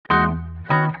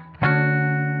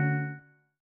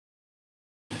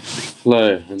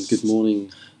Hello and good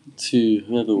morning to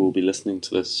whoever will be listening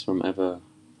to this from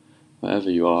wherever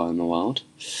you are in the world.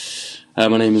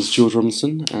 My name is George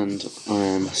Robinson and I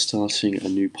am starting a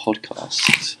new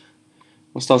podcast.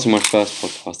 I'm starting my first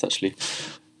podcast actually,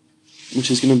 which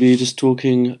is going to be just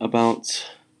talking about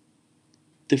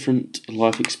different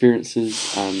life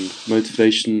experiences and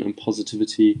motivation and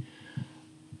positivity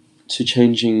to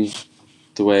changing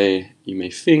the way you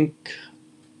may think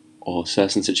or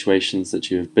certain situations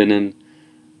that you have been in,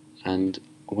 and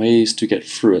ways to get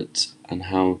through it and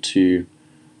how to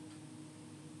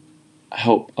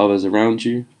help others around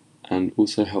you and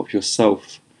also help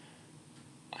yourself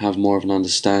have more of an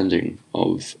understanding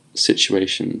of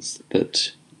situations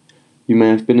that you may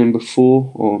have been in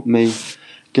before or may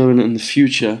go in the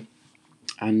future,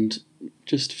 and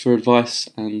just for advice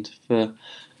and for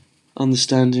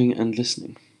understanding and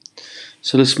listening.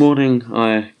 So this morning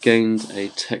I gained a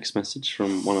text message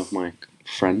from one of my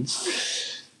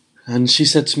friends, and she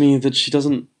said to me that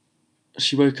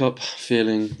she woke up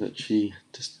feeling that she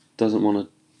just doesn't want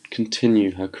to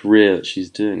continue her career that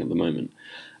she's doing at the moment,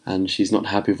 and she's not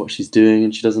happy with what she's doing,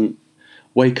 and she doesn't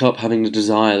wake up having the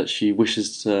desire that she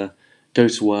wishes to go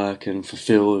to work and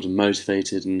fulfilled and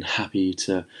motivated and happy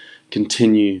to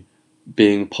continue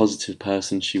being the positive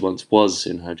person she once was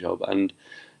in her job. And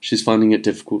she's finding it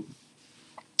difficult.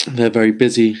 They're very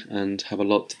busy and have a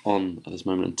lot on at this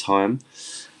moment in time,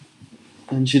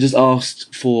 and she just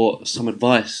asked for some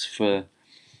advice for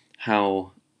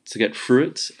how to get through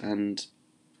it, and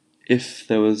if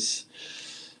there was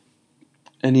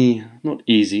any, not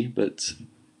easy, but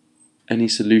any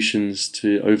solutions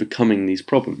to overcoming these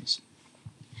problems.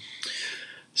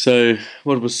 So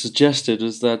what was suggested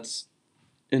is that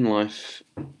in life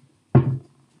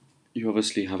you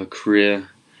obviously have a career,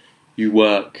 you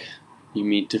work, you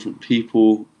meet different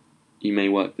people, you may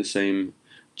work the same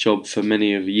job for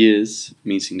many of years,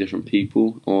 meeting different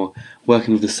people, or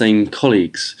working with the same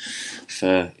colleagues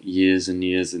for years and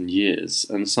years and years.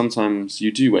 And sometimes you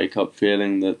do wake up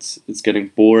feeling that it's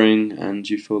getting boring and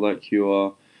you feel like you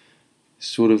are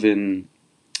sort of in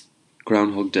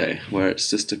Groundhog Day, where it's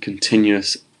just a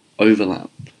continuous overlap,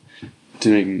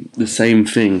 doing the same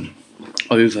thing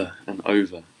over and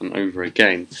over and over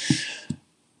again,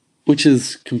 which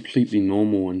is completely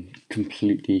normal and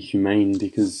completely humane,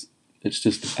 because it's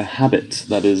just a habit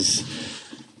that is,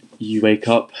 you wake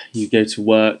up, you go to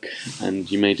work,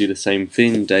 and you may do the same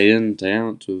thing day in, day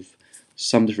out, with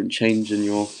some different change in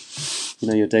your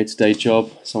day-to-day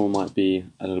job. Someone might be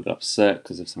a little bit upset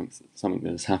because of something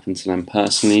that has happened to them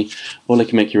personally, or they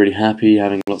can make you really happy,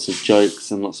 having lots of jokes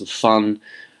and lots of fun.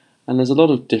 And there's a lot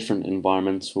of different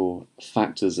environmental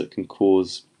factors that can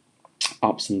cause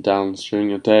ups and downs during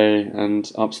your day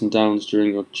and ups and downs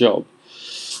during your job.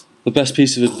 The best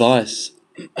piece of advice,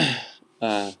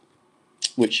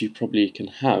 which you probably can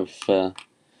have for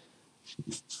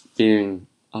being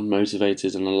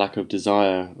unmotivated and a lack of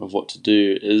desire of what to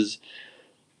do, is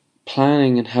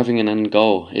planning and having an end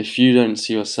goal. If you don't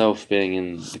see yourself being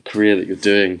in the career that you're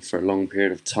doing for a long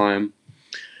period of time,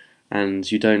 and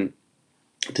you don't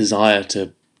desire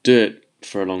to do it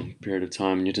for a long period of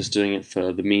time, and you're just doing it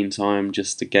for the meantime,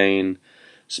 just to gain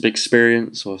some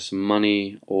experience or some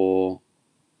money, or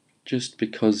just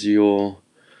because you're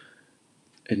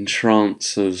in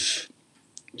trance of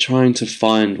trying to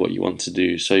find what you want to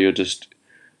do, so you're just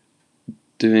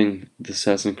doing the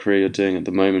certain career you're doing at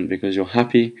the moment because you're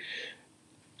happy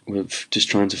with just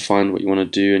trying to find what you want to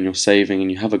do, and you're saving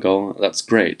and you have a goal, that's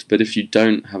great. But if you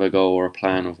don't have a goal or a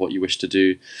plan of what you wish to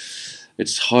do,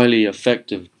 it's highly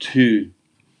effective to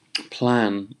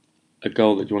plan a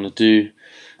goal that you want to do.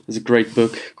 There's a great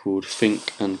book called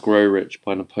Think and Grow Rich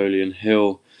by Napoleon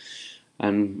Hill,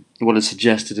 and what is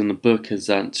suggested in the book is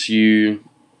that you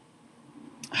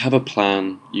have a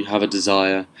plan, you have a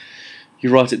desire,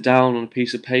 you write it down on a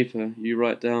piece of paper, you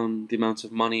write down the amount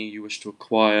of money you wish to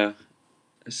acquire,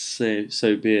 so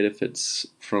be it if it's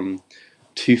from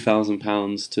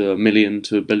 £2,000 to £1,000,000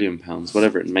 to £1,000,000,000,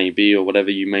 whatever it may be, or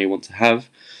whatever you may want to have.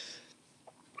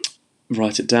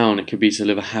 Write it down. It could be to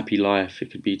live a happy life, it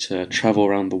could be to travel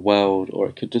around the world, or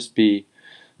it could just be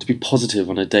to be positive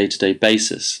on a day-to-day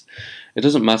basis. It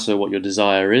doesn't matter what your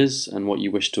desire is and what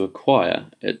you wish to acquire,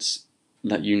 it's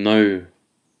that you know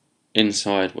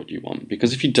inside what you want.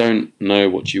 Because if you don't know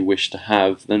what you wish to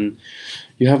have, then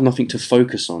you have nothing to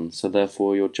focus on, so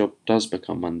therefore your job does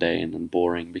become mundane and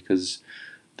boring, because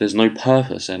there's no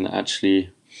purpose in actually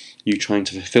you trying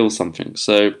to fulfill something.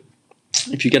 So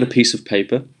if you get a piece of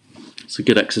paper, it's a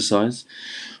good exercise,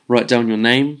 write down your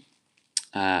name,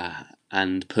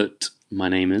 and put my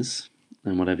name is,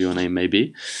 and whatever your name may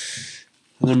be,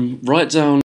 and then write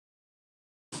down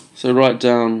So write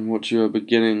down what you are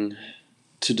beginning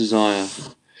to desire,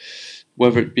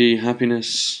 whether it be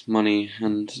happiness, money,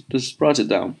 and just write it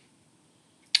down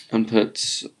and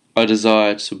put I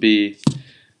desire to be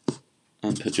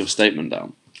and put your statement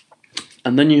down.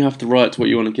 And then you have to write what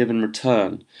you want to give in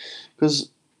return,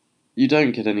 because you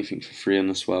don't get anything for free in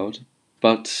this world.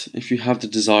 But if you have the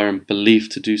desire and belief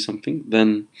to do something,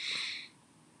 then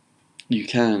you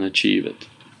can achieve it.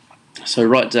 So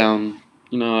write down,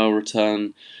 I'll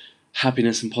return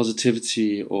happiness and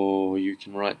positivity, or you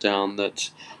can write down that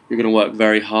you're going to work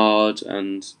very hard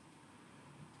and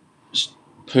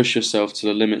push yourself to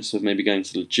the limits of maybe going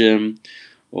to the gym,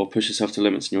 or push yourself to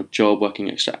limits in your job,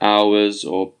 working extra hours,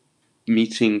 or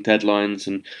meeting deadlines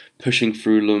and pushing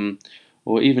through them,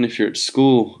 or even if you're at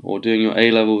school or doing your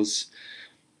A-levels,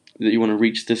 that you want to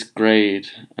reach this grade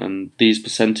and these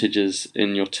percentages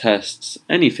in your tests.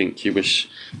 Anything you wish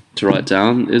to write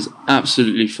down is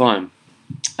absolutely fine.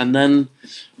 And then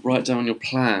write down your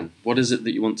plan. What is it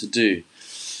that you want to do?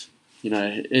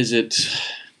 Is it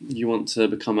you want to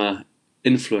become a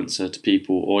influencer to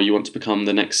people, or you want to become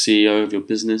the next CEO of your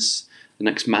business, the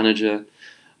next manager,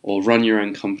 or run your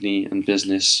own company and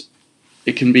business?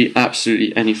 It can be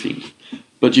absolutely anything,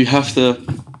 but you have to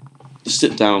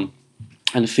sit down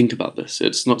and think about this.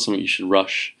 It's not something you should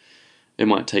rush. It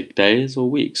might take days or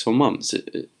weeks or months.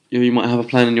 You might have a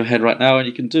plan in your head right now and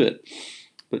you can do it,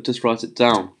 but just write it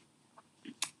down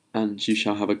and you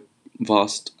shall have a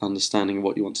vast understanding of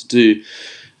what you want to do.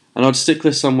 And I'd stick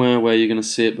this somewhere where you're going to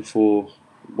see it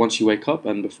once you wake up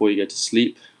and before you go to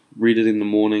sleep. Read it in the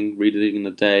morning, read it in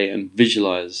the day, and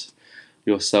visualize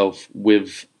yourself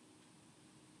with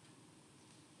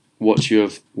what you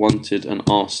have wanted and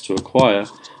asked to acquire.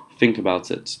 Think about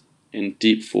it in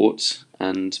deep thought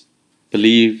and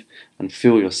believe and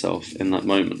feel yourself in that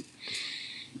moment.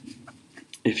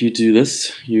 If you do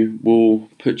this, you will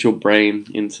put your brain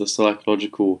into a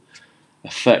psychological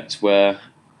effect where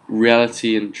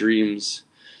reality and dreams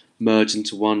merge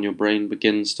into one. Your brain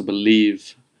begins to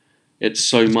believe it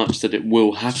so much that it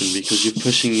will happen, because you're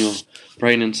pushing your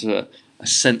brain into a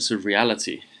sense of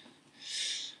reality.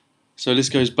 So this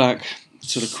goes back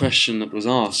to the question that was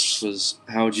asked, was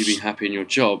how would you be happy in your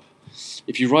job?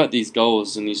 If you write these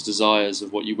goals and these desires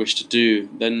of what you wish to do,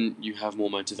 then you have more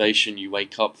motivation. You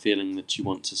wake up feeling that you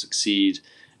want to succeed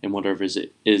in whatever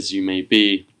it is you may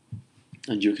be,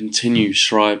 and you continue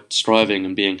striving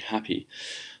and being happy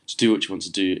to do what you want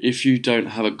to do. If you don't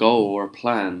have a goal or a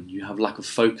plan, you have lack of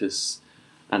focus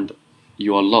and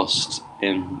you are lost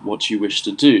in what you wish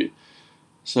to do.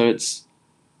 So it's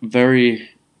very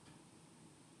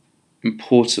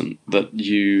important that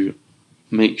you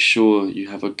make sure you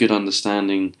have a good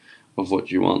understanding of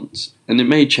what you want. And it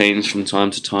may change from time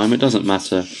to time. It doesn't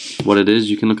matter what it is.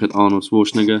 You can look at Arnold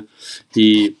Schwarzenegger.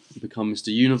 He became Mr.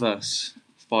 Universe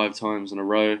 5 times in a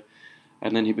row,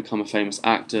 and then he became a famous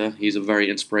actor. He's a very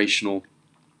inspirational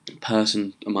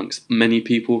person amongst many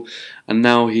people, and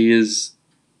now he is,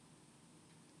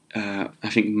 I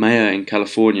think, mayor in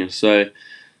California. So,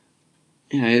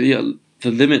 the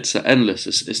limits are endless.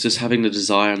 It's just having the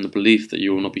desire and the belief that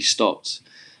you will not be stopped.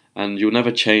 And you'll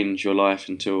never change your life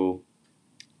until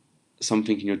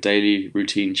something in your daily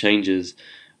routine changes.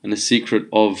 And the secret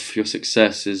of your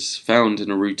success is found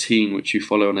in a routine which you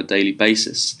follow on a daily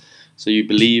basis. So you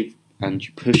believe and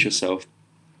you push yourself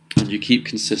and you keep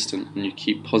consistent and you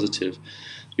keep positive.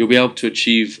 You'll be able to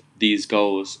achieve these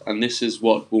goals, and this is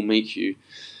what will make you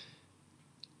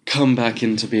come back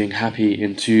into being happy,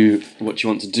 into what you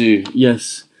want to do.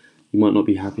 Yes, you might not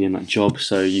be happy in that job,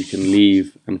 so you can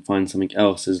leave and find something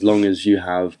else, as long as you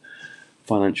have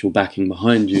financial backing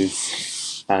behind you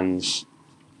and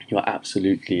you're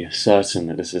absolutely certain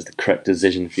that this is the correct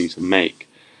decision for you to make.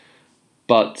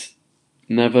 But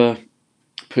never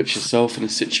put yourself in a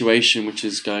situation which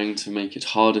is going to make it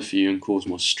harder for you and cause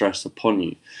more stress upon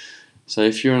you. So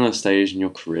if you're in a stage in your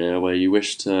career where you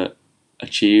wish to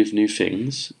achieve new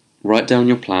things, write down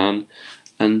your plan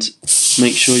and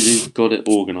make sure you've got it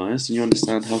organised and you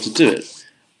understand how to do it.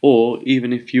 Or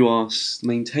even if you are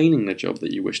maintaining the job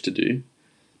that you wish to do,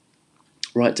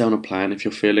 write down a plan if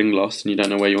you're feeling lost and you don't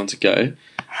know where you want to go,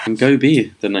 and go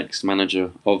be the next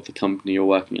manager of the company you're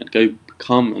working at. Go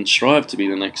become and strive to be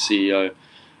the next CEO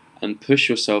and push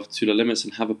yourself to the limits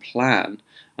and have a plan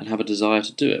and have a desire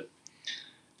to do it.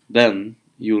 Then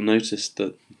you'll notice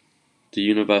that the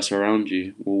universe around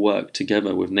you will work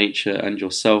together with nature and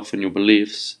yourself and your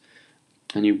beliefs,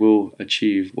 and you will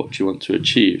achieve what you want to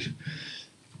achieve.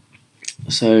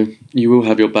 So you will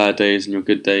have your bad days and your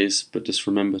good days, but just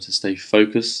remember to stay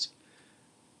focused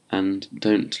and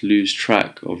don't lose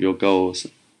track of your goals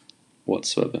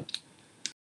whatsoever.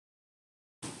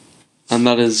 And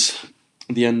that is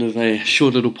the end of a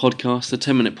short little podcast, a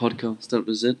 10-minute podcast. That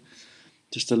was it.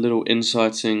 Just a little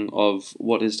insighting of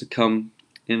what is to come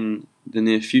in the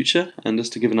near future, and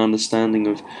just to give an understanding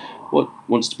of what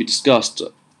wants to be discussed.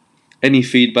 Any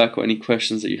feedback or any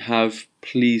questions that you have,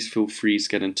 please feel free to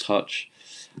get in touch.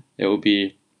 It will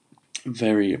be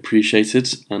very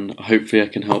appreciated, and hopefully I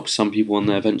can help some people on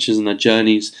their ventures and their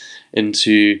journeys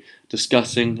into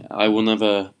discussing.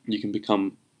 You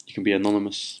can be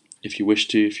anonymous if you wish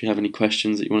to, if you have any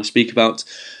questions that you want to speak about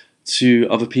to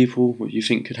other people, what you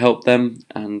think could help them.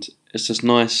 And it's just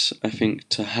nice, I think,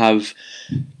 to have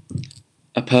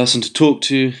a person to talk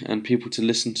to and people to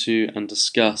listen to and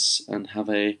discuss and have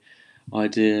a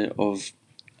idea of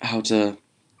how to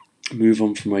move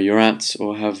on from where you're at,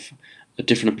 or have a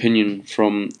different opinion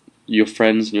from your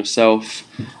friends and yourself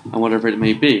and whatever it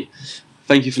may be.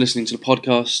 Thank you for listening to the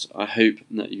podcast. I hope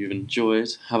that you've enjoyed.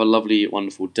 Have a lovely,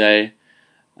 wonderful day.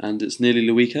 And it's nearly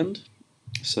the weekend,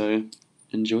 so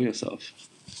enjoy yourself.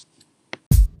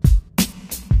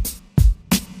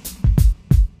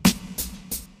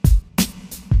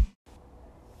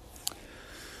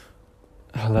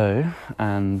 Hello,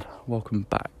 and welcome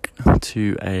back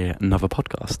to another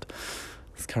podcast.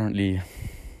 It's currently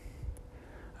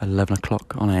 11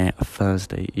 o'clock on a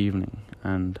Thursday evening,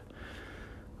 and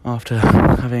after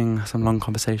having some long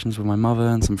conversations with my mother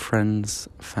and some friends,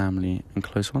 family and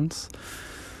close ones,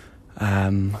 I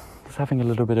was having a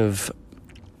little bit of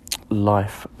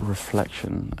life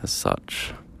reflection as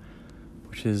such,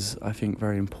 which is, I think,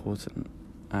 very important.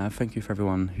 Thank you for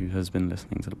everyone who has been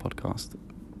listening to the podcast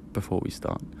before we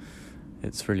start.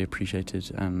 It's really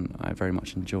appreciated, and I very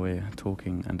much enjoy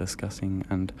talking and discussing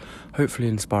and hopefully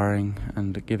inspiring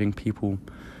and giving people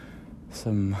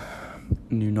some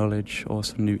new knowledge or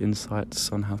some new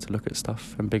insights on how to look at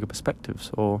stuff from bigger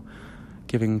perspectives, or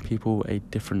giving people a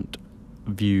different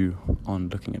view on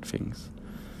looking at things.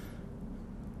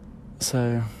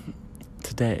 So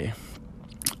today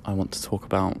I want to talk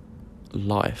about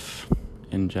life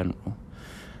in general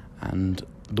and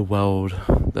the world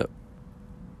that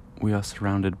we are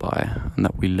surrounded by and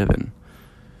that we live in,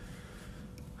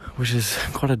 which is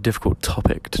quite a difficult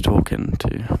topic to talk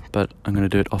into, but I'm going to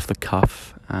do it off the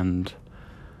cuff and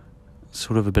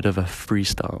sort of a bit of a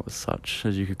freestyle as such,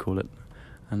 as you could call it,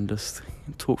 and just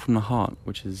talk from the heart,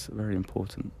 which is very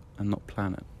important, and not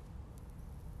plan it.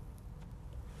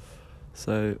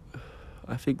 So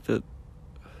I think that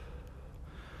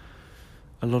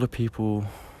a lot of people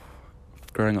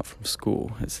growing up from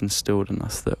school, it's instilled in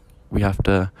us that we have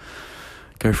to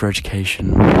go for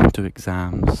education, do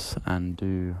exams, and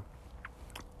do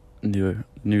new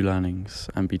learnings,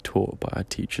 and be taught by our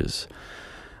teachers.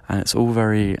 And it's all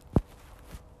very,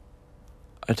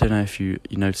 I don't know if you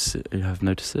have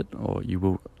noticed it, or you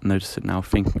will notice it now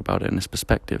thinking about it in this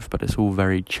perspective, but it's all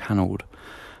very channeled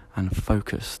and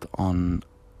focused on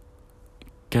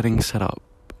getting set up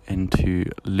into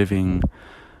living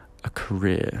a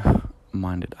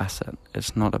career-minded asset.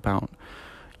 It's not about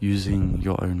using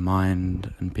your own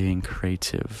mind and being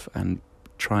creative and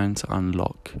trying to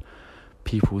unlock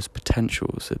people's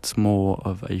potentials. It's more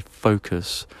of a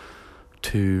focus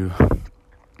to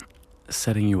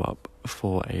setting you up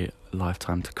for a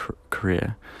lifetime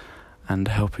career and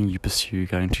helping you pursue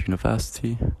going to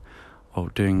university, or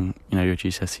doing your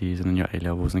GCSEs and then your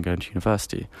A-levels and going to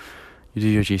university. You do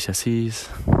your GCSEs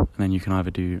and then you can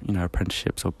either do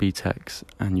apprenticeships or BTECs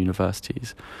and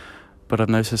universities. But I've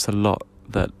noticed a lot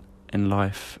that in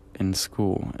life, in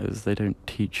school, is they don't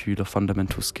teach you the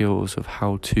fundamental skills of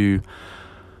how to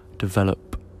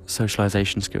develop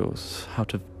socialization skills, how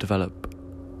to develop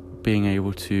being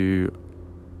able to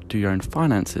do your own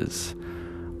finances,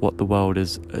 what the world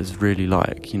is really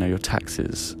like, your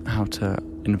taxes, how to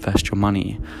invest your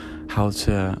money, how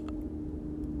to,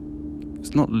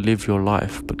 it's not live your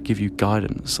life, but give you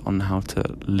guidance on how to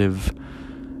live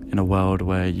in a world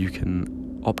where you can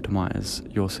optimize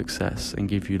your success and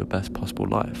give you the best possible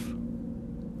life.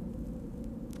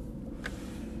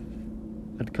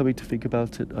 And coming to think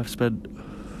about it, I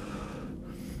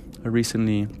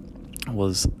recently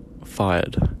was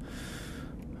fired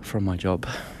from my job.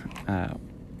 I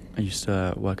used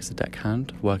to work as a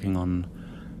deckhand, working on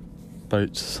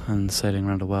boats and sailing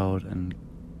around the world, and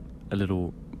a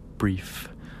little brief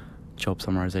job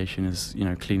summarization is,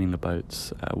 cleaning the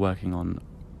boats, working on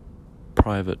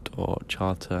private or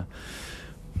charter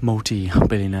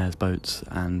multi-billionaires' boats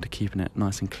and keeping it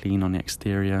nice and clean on the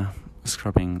exterior,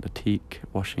 scrubbing the teak,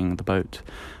 washing the boat,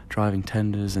 driving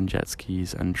tenders and jet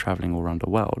skis, and travelling all around the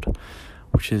world,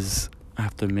 which is, I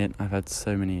have to admit, I've had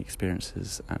so many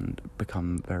experiences and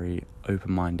become very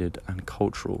open-minded and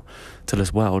cultural to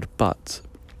this world, but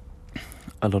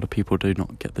a lot of people do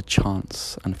not get the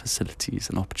chance and facilities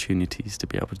and opportunities to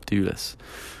be able to do this,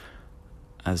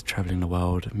 as travelling the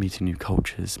world, meeting new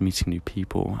cultures, meeting new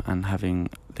people, and having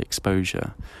the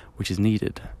exposure which is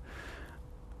needed.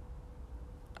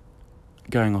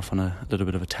 Going off on a little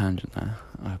bit of a tangent there,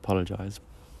 I apologise.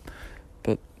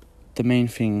 But the main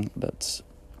thing that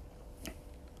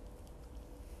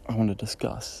I want to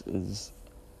discuss is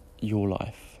your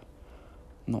life,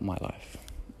 not my life,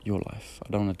 your life.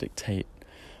 I don't want to dictate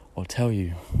or tell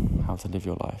you how to live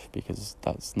your life, because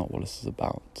that's not what this is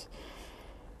about.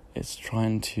 It's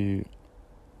trying to,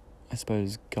 I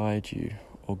suppose, guide you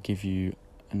or give you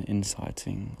an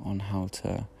insighting on how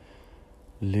to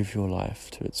live your life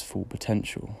to its full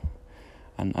potential.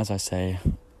 And as I say,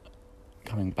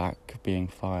 coming back, being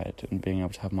fired and being able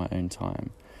to have my own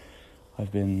time,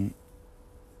 I've been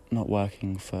not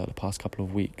working for the past couple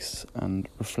of weeks and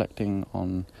reflecting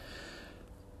on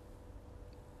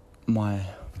my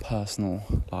personal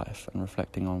life and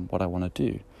reflecting on what I want to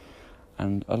do.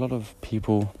 And a lot of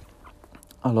people,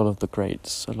 a lot of the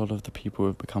greats, a lot of the people who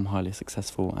have become highly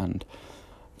successful and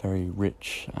very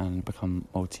rich and become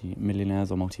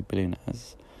multi-millionaires or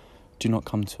multi-billionaires do not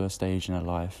come to a stage in their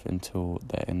life until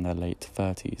they're in their late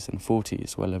 30s and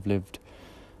 40s, where they've lived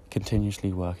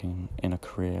continuously working in a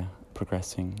career,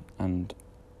 progressing and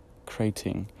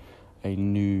creating a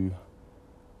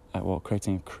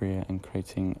career and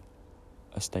creating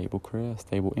a stable career, a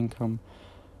stable income,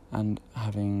 and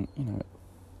having,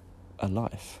 a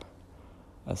life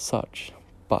as such.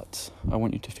 But I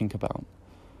want you to think about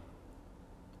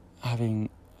having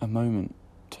a moment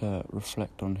to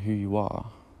reflect on who you are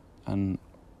and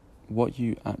what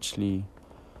you actually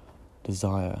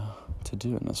desire to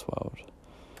do in this world.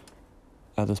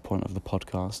 At this point of the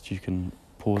podcast, you can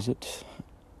pause it,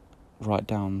 write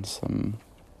down some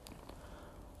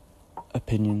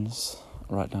opinions,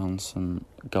 write down some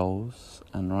goals,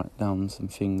 and write down some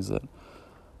things that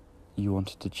you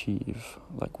wanted to achieve,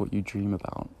 like what you dream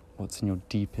about, what's in your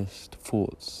deepest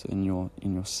thoughts in your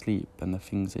sleep, and the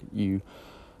things that you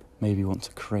maybe want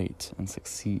to create and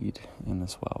succeed in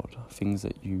this world, things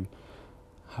that you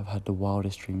have had the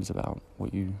wildest dreams about,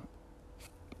 what you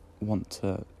want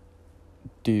to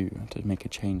do to make a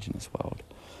change in this world.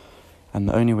 And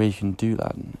the only way you can do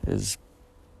that is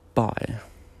by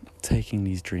taking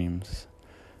these dreams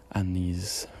and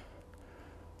these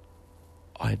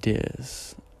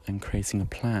ideas and creating a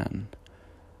plan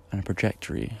and a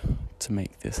trajectory to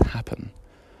make this happen.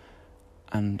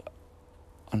 And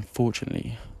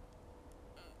unfortunately,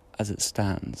 as it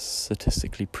stands,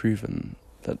 statistically proven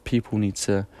that people need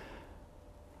to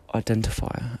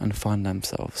identify and find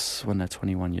themselves when they're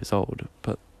 21 years old,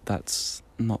 but that's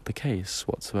not the case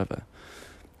whatsoever.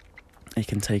 It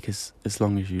can take as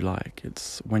long as you like.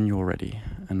 It's when you're ready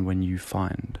and when you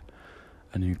find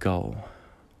a new goal,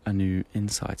 a new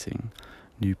insighting,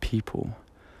 new people,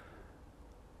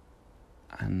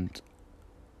 and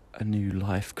a new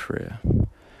life career.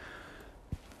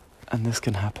 And this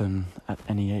can happen at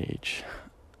any age,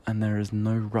 and there is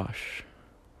no rush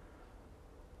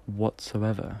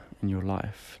whatsoever in your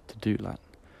life to do that.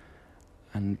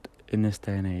 And in this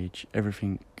day and age,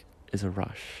 everything is a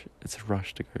rush. It's a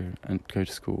rush to go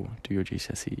to school, do your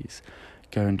GCSEs,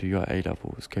 go and do your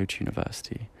A-levels, go to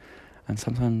university. And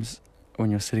sometimes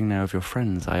when you're sitting there with your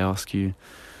friends, I ask you,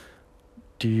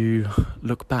 do you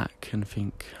look back and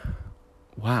think,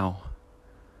 wow,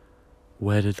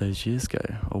 where did those years go?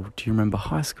 Or do you remember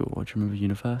high school? Or do you remember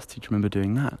university? Do you remember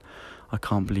doing that? I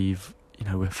can't believe,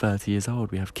 we're 30 years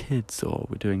old, we have kids, or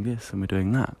we're doing this and we're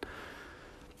doing that.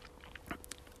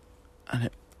 And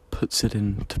it puts it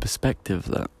into perspective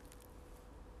that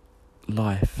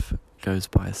life goes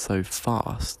by so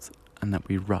fast and that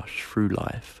we rush through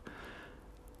life.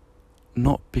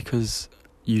 Not because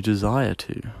you desire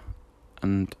to,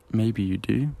 and maybe you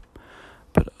do,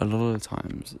 but a lot of the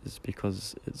times it's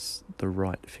because it's the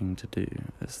right thing to do.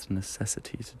 It's the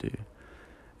necessity to do.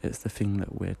 It's the thing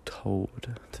that we're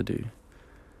told to do.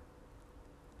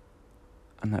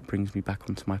 And that brings me back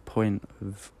onto my point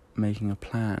of making a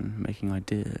plan, making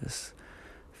ideas,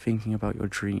 thinking about your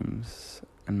dreams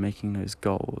and making those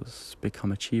goals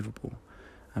become achievable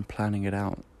and planning it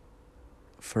out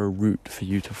for a route for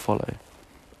you to follow.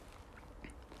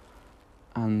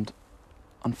 And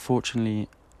unfortunately,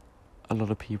 a lot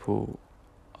of people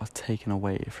are taken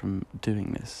away from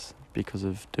doing this because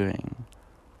of doing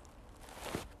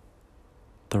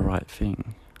the right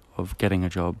thing, of getting a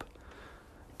job,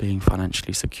 being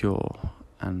financially secure,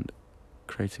 and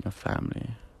creating a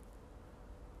family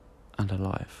and a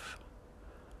life.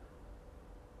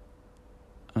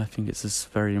 And I think it's just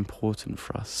very important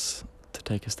for us to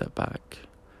take a step back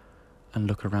and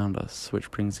look around us,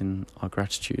 which brings in our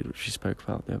gratitude, which we spoke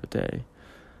about the other day,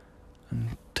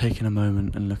 and taking a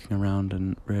moment and looking around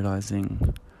and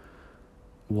realising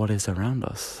what is around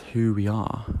us, who we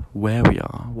are, where we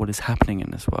are, what is happening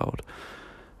in this world.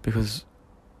 Because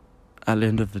at the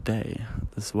end of the day,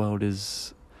 this world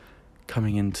is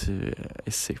coming into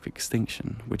a safe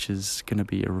extinction, which is going to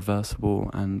be irreversible,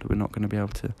 and we're not going to be able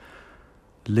to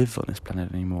live on this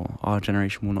planet anymore. Our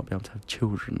generation will not be able to have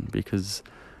children because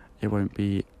it won't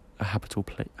be a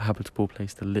habitable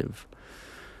place to live.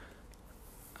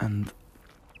 And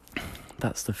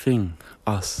that's the thing.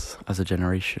 Us as a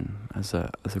generation, as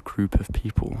a group of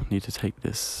people, need to take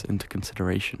this into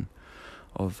consideration,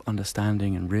 of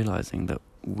understanding and realizing that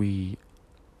we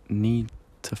need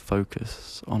to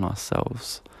focus on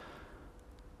ourselves,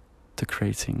 to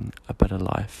creating a better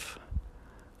life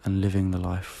and living the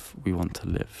life we want to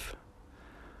live.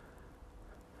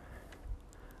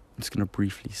 I'm just going to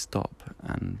briefly stop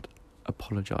and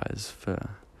apologize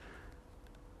for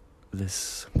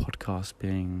this podcast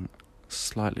being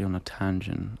slightly on a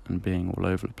tangent and being all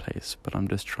over the place, but I'm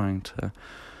just trying to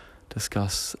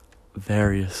discuss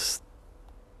various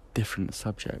different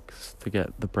subjects to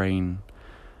get the brain,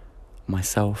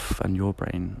 myself and your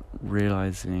brain,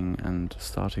 realizing and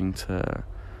starting to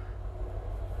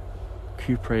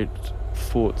recuperate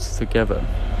thoughts together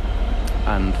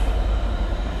and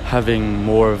having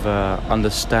more of a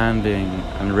understanding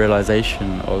and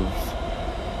realization of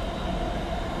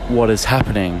what is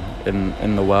happening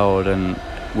in the world and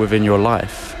within your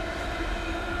life.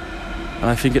 And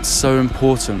I think it's so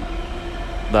important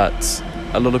that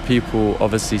a lot of people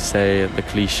obviously say the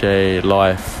cliche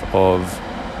life of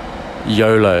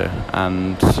YOLO,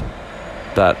 and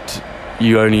that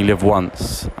you only live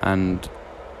once, and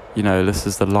you know, this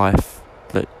is the life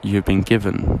that you've been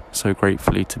given so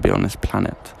gratefully to be on this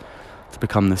planet, to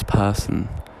become this person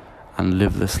and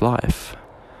live this life.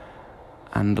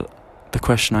 And the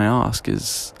question I ask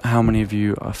is, how many of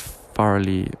you are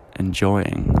thoroughly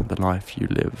enjoying the life you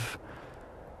live?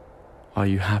 Are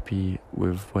you happy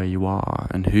with where you are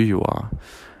and who you are?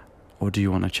 Or do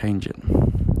you want to change it?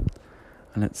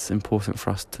 And it's important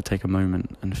for us to take a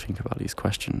moment and think about these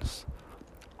questions.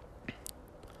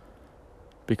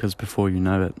 Because before you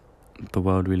know it, the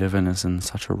world we live in is in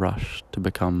such a rush to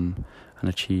become and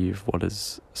achieve what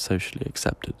is socially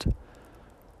accepted.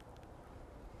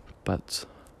 But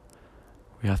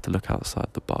we have to look outside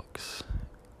the box,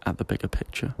 at the bigger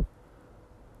picture.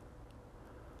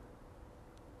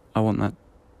 I want that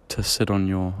to sit on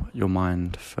your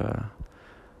mind for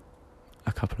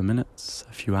a couple of minutes,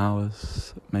 a few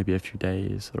hours, maybe a few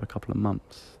days or a couple of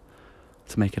months,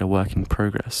 to make it a work in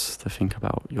progress, to think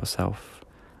about yourself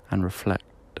and reflect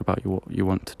about what you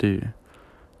want to do.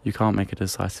 You can't make a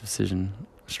decisive decision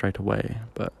straight away,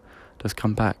 but just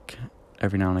come back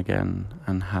every now and again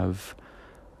and have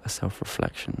a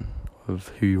self-reflection of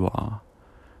who you are,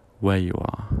 where you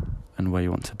are, and where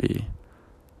you want to be.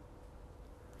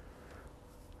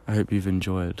 I hope you've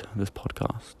enjoyed this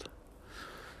podcast,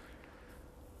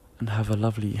 and have a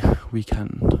lovely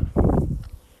weekend.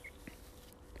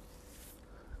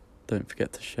 Don't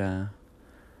forget to share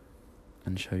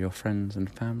and show your friends and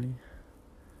family.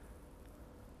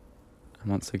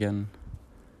 And once again,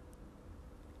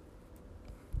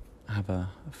 have a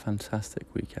fantastic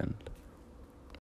weekend.